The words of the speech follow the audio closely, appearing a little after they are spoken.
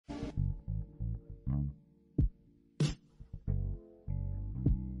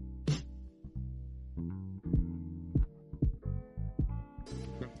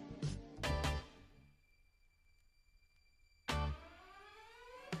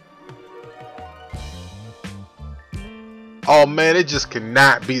Oh man, it just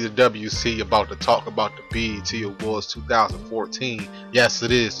cannot be the WC about to talk about the BET Awards 2014. Yes,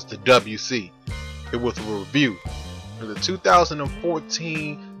 it is. It's the WC. It was a review of the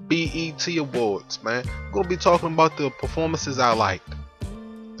 2014 BET Awards, man. I'm gonna be talking about the performances I liked,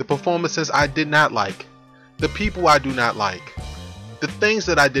 the performances I did not like, the people I do not like, the things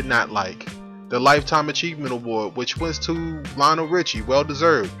that I did not like. The Lifetime Achievement Award, which went to Lionel Richie, well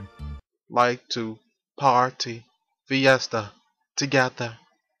deserved. Like to party, fiesta, together,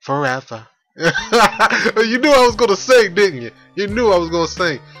 forever. You knew I was gonna sing, didn't you? You knew I was gonna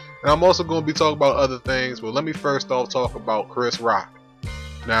sing. And I'm also gonna be talking about other things, but let me first off talk about Chris Rock.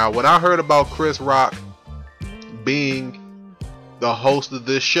 Now, when I heard about Chris Rock being the host of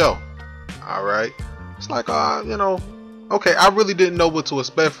this show, alright, it's like, you know, okay, I really didn't know what to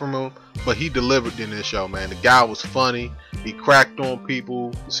expect from him, but he delivered in this show, man. The guy was funny. He cracked on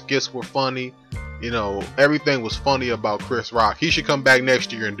people. The skits were funny. You know, everything was funny about Chris Rock. He should come back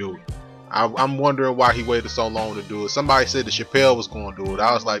next year and do it. I'm wondering why he waited so long to do it. Somebody said that Chappelle was going to do it.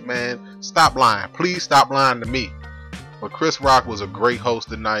 I was like, man, stop lying. Please stop lying to me. But Chris Rock was a great host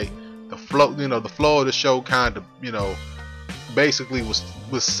tonight. The flow, you know, the flow of the show kind of, you know, basically was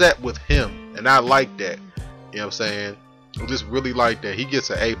set with him, and I like that. You know what I'm saying? I just really like that. He gets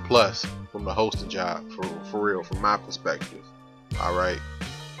an A+ from the hosting job, for real, from my perspective. Alright.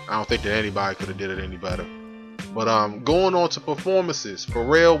 I don't think that anybody could have did it any better. But going on to performances,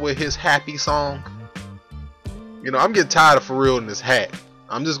 Pharrell with his Happy song. You know, I'm getting tired of Pharrell in his hat.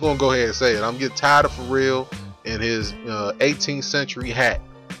 I'm just gonna go ahead and say it. I'm getting tired of Pharrell in his 18th century hat.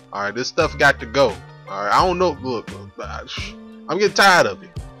 Alright, this stuff got to go. Alright, I don't know. Look, I'm getting tired of it.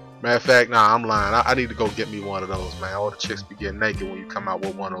 Matter of fact, nah, I'm lying. I need to go get me one of those, man. All the chicks be getting naked when you come out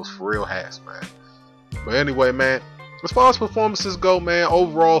with one of those for real hats, man. But anyway, man, as far as performances go, man,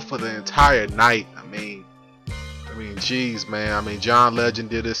 overall for the entire night, I mean, geez, man. I mean, John Legend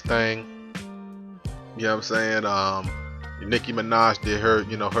did his thing. You know what I'm saying? Nicki Minaj did her,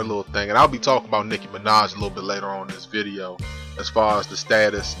 you know, her little thing, and I'll be talking about Nicki Minaj a little bit later on in this video, as far as the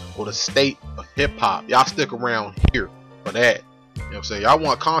status or the state of hip hop. Y'all stick around here for that. You know what I'm saying? Y'all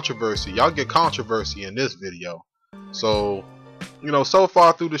want controversy. Y'all get controversy in this video. So, you know, so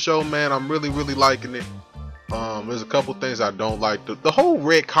far through the show, man, I'm really liking it. There's a couple things I don't like. The whole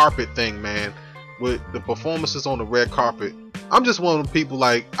red carpet thing, man, with the performances on the red carpet. I'm just one of the people,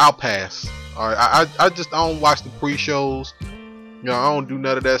 like, I'll pass. Alright, I don't watch the pre-shows. You know, I don't do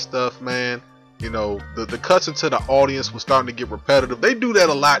none of that stuff, man. You know, the cuts into the audience was starting to get repetitive. They do that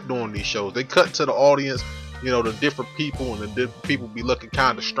a lot during these shows. They cut to the audience, you know, the different people, and the different people be looking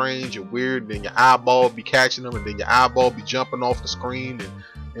kind of strange and weird, and then your eyeball be catching them, and then your eyeball be jumping off the screen, and you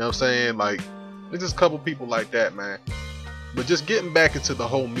know what I'm saying? Like, there's just a couple people like that, man. But just getting back into the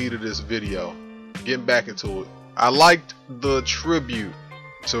whole meat of this video, getting back into it, I liked the tribute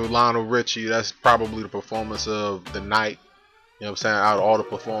to Lionel Richie. That's probably the performance of the night. You know what I'm saying? Out of all the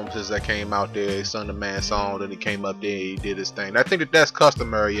performances that came out there, he sung the man's song, then he came up there, he did his thing. I think that that's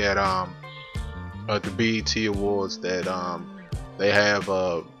customary at the BET Awards, that they have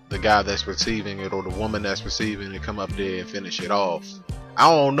the guy that's receiving it or the woman that's receiving it come up there and finish it off. I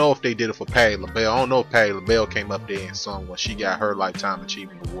don't know if they did it for Patti LaBelle. I don't know if Patti LaBelle came up there and sung when she got her Lifetime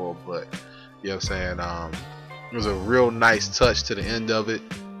Achievement Award, but you know what I'm saying? It was a real nice touch to the end of it.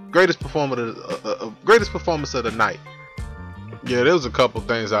 Greatest performance of the night. Yeah, there was a couple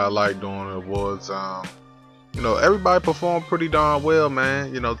things I liked during the awards. You know, everybody performed pretty darn well,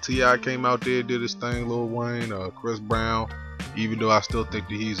 man. You know, T.I. came out there, did his thing, Lil Wayne, Chris Brown, even though I still think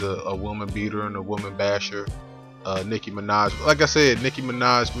that he's a woman beater and a woman basher. Nicki Minaj, like I said, Nicki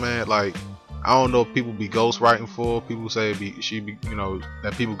Minaj, man, like, I don't know if people be ghostwriting for her. People say you know,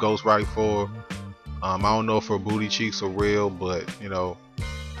 that people ghostwrite for her. I don't know if her booty cheeks are real, but you know,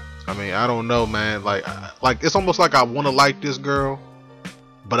 I mean, I don't know, man. Like it's almost like I want to like this girl,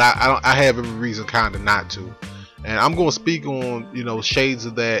 but I have every reason kind of not to. And I'm gonna speak on, you know, shades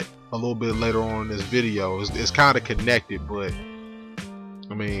of that a little bit later on in this video. It's kind of connected, but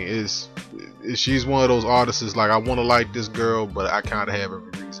I mean, she's one of those artists. Is like, I want to like this girl, but I kind of have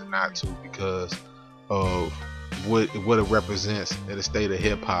every reason not to because of what it represents in the state of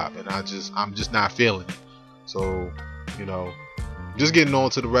hip hop, and I'm just not feeling it. So, you know, just getting on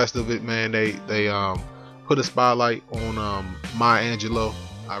to the rest of it, man. They put a spotlight on Maya Angelou.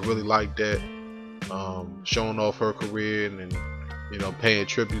 I really like that, showing off her career and you know, paying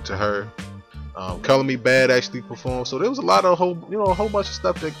tribute to her. Color Me Bad actually performed, so there was a lot of a whole bunch of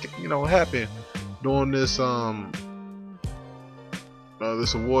stuff that, you know, happened during this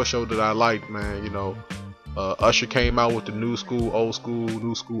this award show that I liked, man. You know, Usher came out with the new school, old school,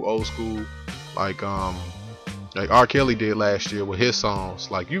 new school, old school. Like like R. Kelly did last year with his songs.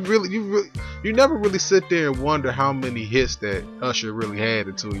 Like you never really sit there and wonder how many hits that Usher really had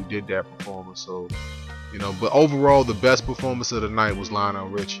until he did that performance. So, you know, but overall the best performance of the night was Lionel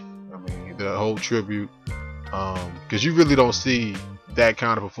Richie. I mean, the whole tribute, because you really don't see that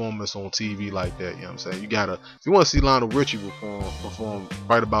kind of performance on TV like that. You know what I'm saying? You gotta, if you want to see Lionel Richie perform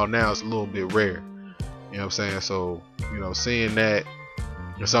right about now, it's a little bit rare. You know what I'm saying? So, you know, seeing that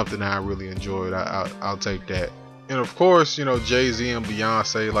is something that I really enjoyed. I'll take that. And of course, you know, Jay-Z and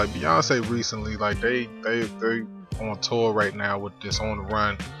Beyonce. Like Beyonce recently, like they on tour right now with this On the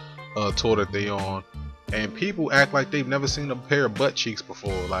Run tour that they on, and people act like they've never seen a pair of butt cheeks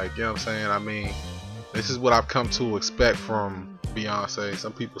before. Like, you know what I'm saying? I mean, this is what I've come to expect from Beyonce.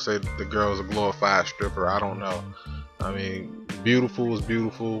 Some people say the girl's a glorified stripper. I don't know. I mean, beautiful is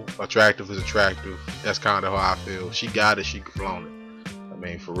beautiful, attractive is attractive. That's kind of how I feel. She got it, she can flaunt it. I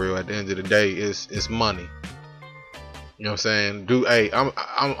mean, for real, at the end of the day, it's money. You know what I'm saying? Dude, hey,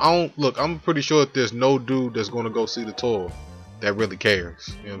 I'm pretty sure that there's no dude that's gonna go see the tour that really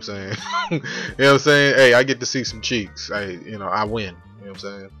cares. You know what I'm saying? You know what I'm saying? Hey, I get to see some cheeks. Hey, you know, I win. You know what I'm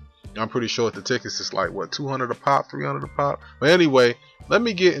saying? I'm pretty sure the tickets is like what, 200 a pop, 300 a pop. But anyway, let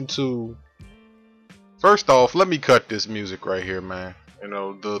me get into. First off, let me cut this music right here, man. You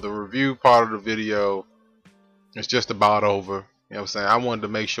know, the review part of the video is just about over. You know what I'm saying? I wanted to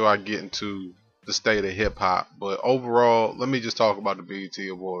make sure I get into the state of hip hop, but overall, let me just talk about the BET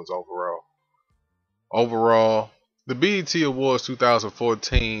Awards overall. Overall, the BET Awards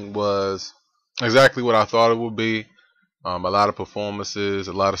 2014 was exactly what I thought it would be. A lot of performances,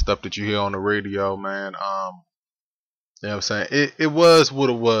 a lot of stuff that you hear on the radio, man. You know what I'm saying? It was what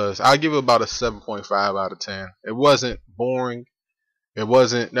it was. I give it about a 7.5 out of 10. It wasn't boring. It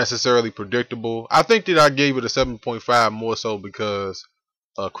wasn't necessarily predictable. I think that I gave it a 7.5 more so because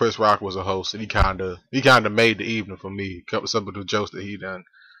Chris Rock was a host, and he kind of made the evening for me. Some of the jokes that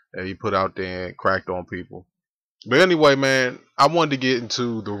he put out there and cracked on people. But anyway, man, I wanted to get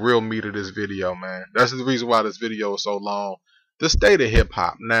into the real meat of this video, man. That's the reason why this video is so long. The state of hip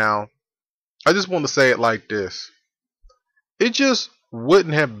hop. Now, I just want to say it like this. It just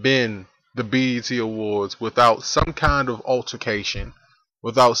wouldn't have been the BET Awards without some kind of altercation,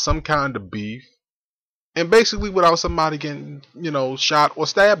 without some kind of beef, and basically without somebody getting, you know, shot or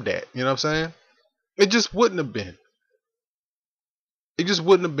stabbed at. You know what I'm saying? It just wouldn't have been. It just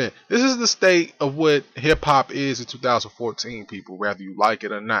wouldn't have been. This is the state of what hip hop is in 2014, people, whether you like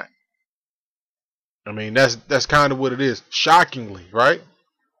it or not. I mean, that's kind of what it is. Shockingly, right?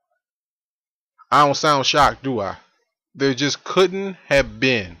 I don't sound shocked, do I? There just couldn't have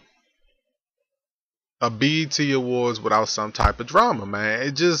been a BET Awards without some type of drama, man.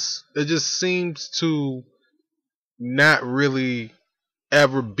 It just seems to not really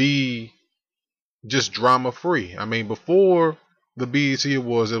ever be just drama free. I mean, before the BET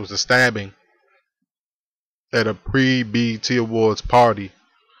Awards, it was a stabbing at a pre-BET Awards party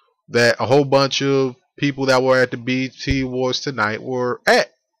that a whole bunch of people that were at the BET Awards tonight were at.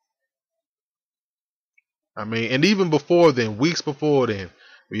 I mean, and even before then, weeks before then,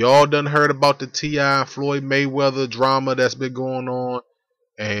 we all done heard about the T.I. Floyd Mayweather drama that's been going on,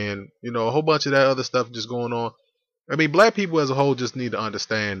 and you know, a whole bunch of that other stuff just going on. I mean, black people as a whole just need to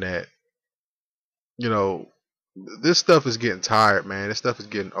understand that, you know, this stuff is getting tired, man. This stuff is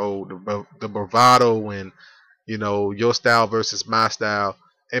getting old. The bravado and, you know, your style versus my style,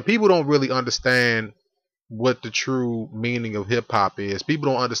 and people don't really understand what the true meaning of hip hop is. People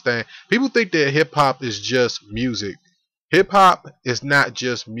don't understand. People think that hip hop is just music. Hip hop is not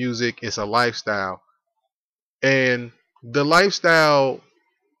just music, it's a lifestyle. And the lifestyle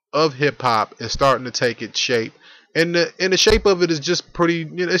of hip hop is starting to take its shape. And the shape of it is just pretty,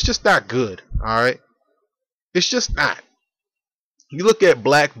 you know, it's just not good. Alright? It's just not. You look at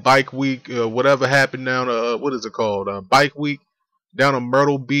Black Bike Week, whatever happened down what is it called? Bike Week down on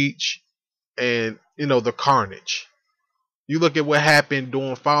Myrtle Beach, and you know, the carnage. You look at what happened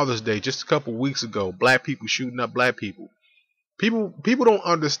during Father's Day just a couple weeks ago. Black people shooting up black people. People don't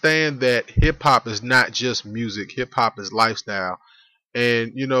understand that hip hop is not just music. Hip hop is lifestyle.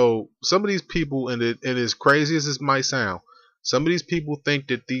 And you know, some of these people, and as crazy as this might sound, some of these people think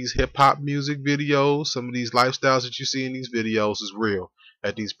that these hip hop music videos, some of these lifestyles that you see in these videos is real.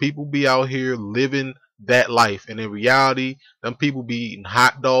 That these people be out here living that life, and in reality, them people be eating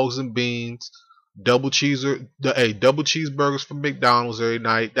hot dogs and beans, double cheeseburgers from McDonald's every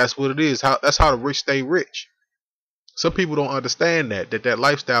night. That's what it is. That's how the rich stay rich. Some people don't understand that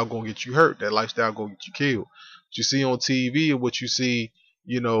lifestyle gonna get you hurt. That lifestyle gonna get you killed. What you see on TV and what you see,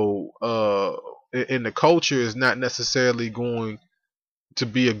 you know, in the culture is not necessarily going to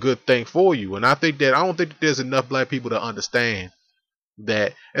be a good thing for you. And I don't think that there's enough black people to understand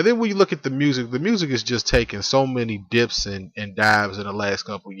that. And then when you look at the music is just taking so many dips and dives in the last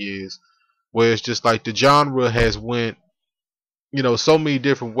couple years, where it's just like the genre has went, so many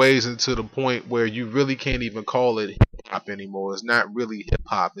different ways, into the point where you really can't even call it hip hop anymore. It's not really hip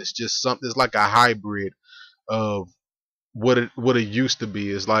hop. It's just something. It's like a hybrid of what it used to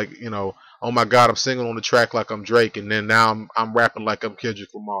be. It's like, oh my God, I'm singing on the track like I'm Drake, and then now I'm rapping like I'm Kendrick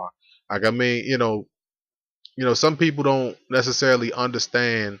Lamar. Like, I mean, some people don't necessarily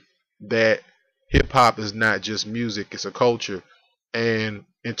understand that hip hop is not just music; it's a culture. And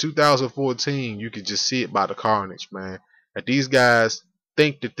in 2014, you could just see it by the carnage, man. That these guys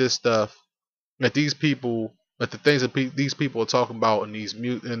think that this stuff, that the things that these people are talking about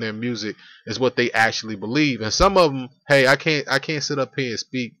in their music is what they actually believe. And some of them, hey, I can't sit up here and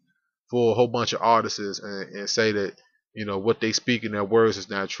speak for a whole bunch of artists and say that what they speak in their words is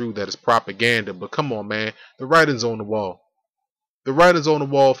not true, that it's propaganda. But come on, man, the writing's on the wall. The writing's on the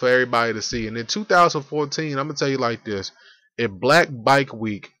wall for everybody to see. And in 2014, I'm gonna tell you like this: if Black Bike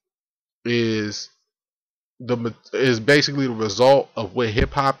Week is basically the result of what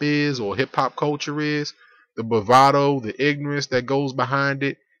hip hop is, or hip hop culture is, the bravado, the ignorance that goes behind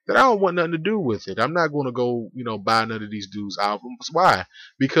it, then I don't want nothing to do with it. I'm not going to go, buy none of these dudes' albums. Why?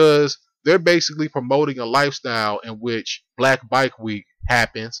 Because they're basically promoting a lifestyle in which Black Bike Week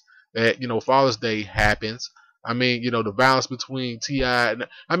happens, that Father's Day happens. I mean, the violence between T.I. and,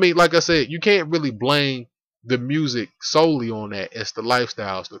 I mean, like I said, you can't really blame the music solely on that. It's the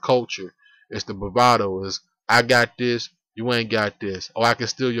lifestyle, it's the culture, it's the bravado, it's I got this, you ain't got this. Oh, I can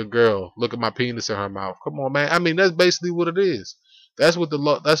steal your girl. Look at my penis in her mouth. Come on, man. I mean, that's basically what it is. That's what the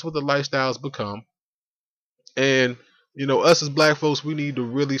lifestyles become. And us as black folks, we need to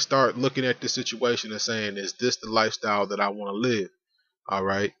really start looking at this situation and saying, is this the lifestyle that I want to live? All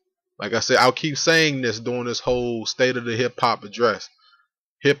right. Like I said, I'll keep saying this during this whole state of the hip hop address.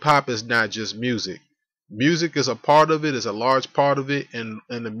 Hip hop is not just music. Music is a part of it, is a large part of it, and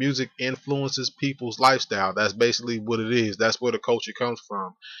the music influences people's lifestyle. That's basically what it is. That's where the culture comes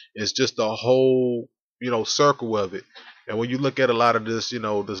from. It's just a whole, circle of it. And when you look at a lot of this,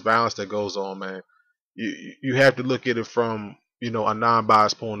 this violence that goes on, man, you have to look at it from, a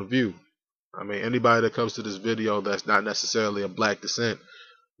non-biased point of view. I mean, anybody that comes to this video that's not necessarily of black descent,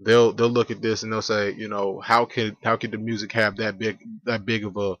 they'll look at this and they'll say, how could the music have that big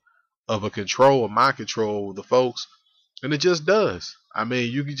of a control, or mind control over the folks? And it just does. I mean,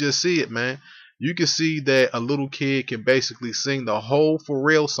 you can just see it, man. You can see that a little kid can basically sing the whole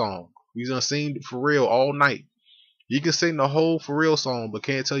Pharrell song. He's done seen Pharrell all night. He can sing the whole Pharrell song, but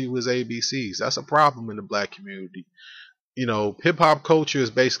can't tell you his ABCs. That's a problem in the black community. Hip hop culture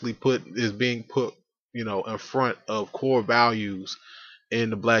is being put, in front of core values in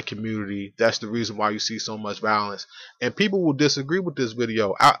the black community. That's the reason why you see so much violence. And people will disagree with this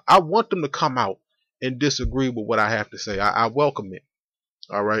video. I want them to come out and disagree with what I have to say. I welcome it.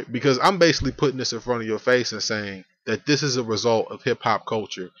 All right. Because I'm basically putting this in front of your face and saying that this is a result of hip hop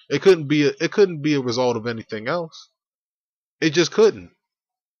culture. It couldn't be a result of anything else. It just couldn't.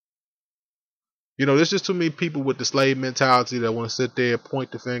 There's just too many people with the slave mentality that want to sit there and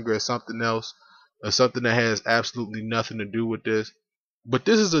point the finger at something else, or something that has absolutely nothing to do with this. But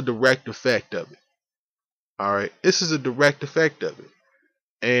this is a direct effect of it. All right. This is a direct effect of it.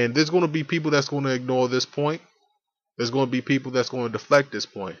 And there's going to be people that's going to ignore this point. There's going to be people that's going to deflect this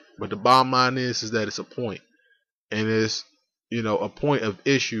point. But the bottom line is that it's a point. And it's, a point of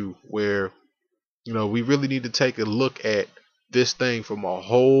issue where, we really need to take a look at this thing from a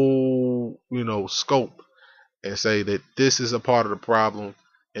whole, scope, and say that this is a part of the problem.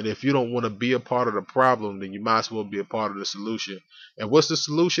 And if you don't want to be a part of the problem, then you might as well be a part of the solution. And what's the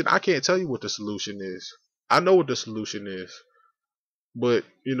solution? I can't tell you what the solution is. I know what the solution is. But,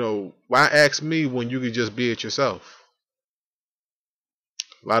 why ask me when you can just be it yourself?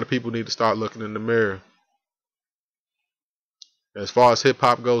 A lot of people need to start looking in the mirror. As far as hip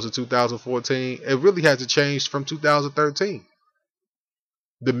hop goes in 2014, it really hasn't changed from 2013.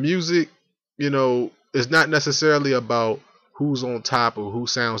 The music, is not necessarily about who's on top or who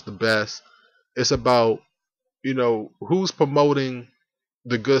sounds the best. It's about, who's promoting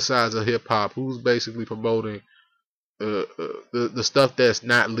the good sides of hip hop, who's basically promoting the stuff that's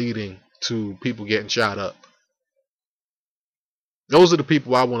not leading to people getting shot up. Those are the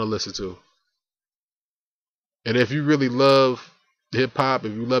people I want to listen to. And if you really love hip hop,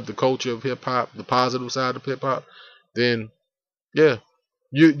 if you love the culture of hip hop, the positive side of hip hop, then yeah,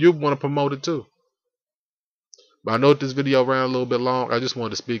 you want to promote it too. But I know this video ran a little bit long. I just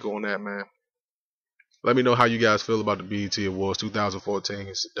wanted to speak on that, man. Let me know how you guys feel about the BET Awards 2014.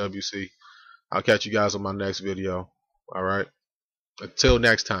 It's the WC. I'll catch you guys on my next video. Alright? Until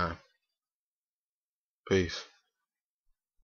next time. Peace.